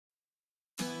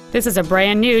This is a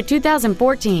brand new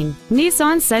 2014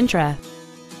 Nissan Sentra.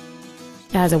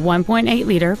 It has a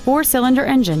 1.8-liter four-cylinder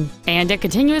engine and a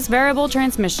continuous variable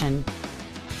transmission.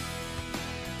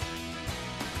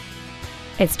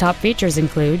 Its top features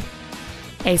include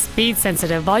a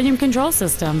speed-sensitive volume control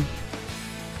system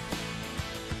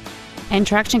and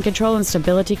traction control and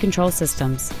stability control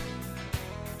systems.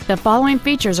 The following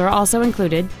features are also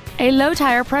included: a low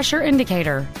tire pressure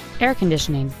indicator, air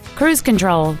conditioning, cruise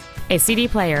control, a CD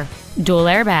player, dual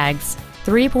airbags,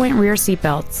 3-point rear seat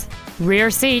belts,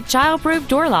 rear seat child-proof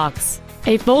door locks,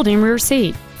 a folding rear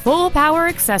seat, full power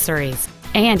accessories,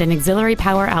 and an auxiliary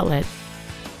power outlet.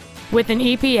 With an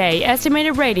EPA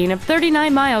estimated rating of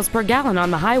 39 miles per gallon on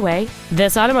the highway,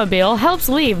 this automobile helps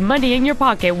leave money in your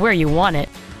pocket where you want it.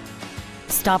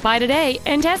 Stop by today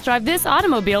and test drive this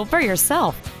automobile for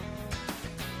yourself.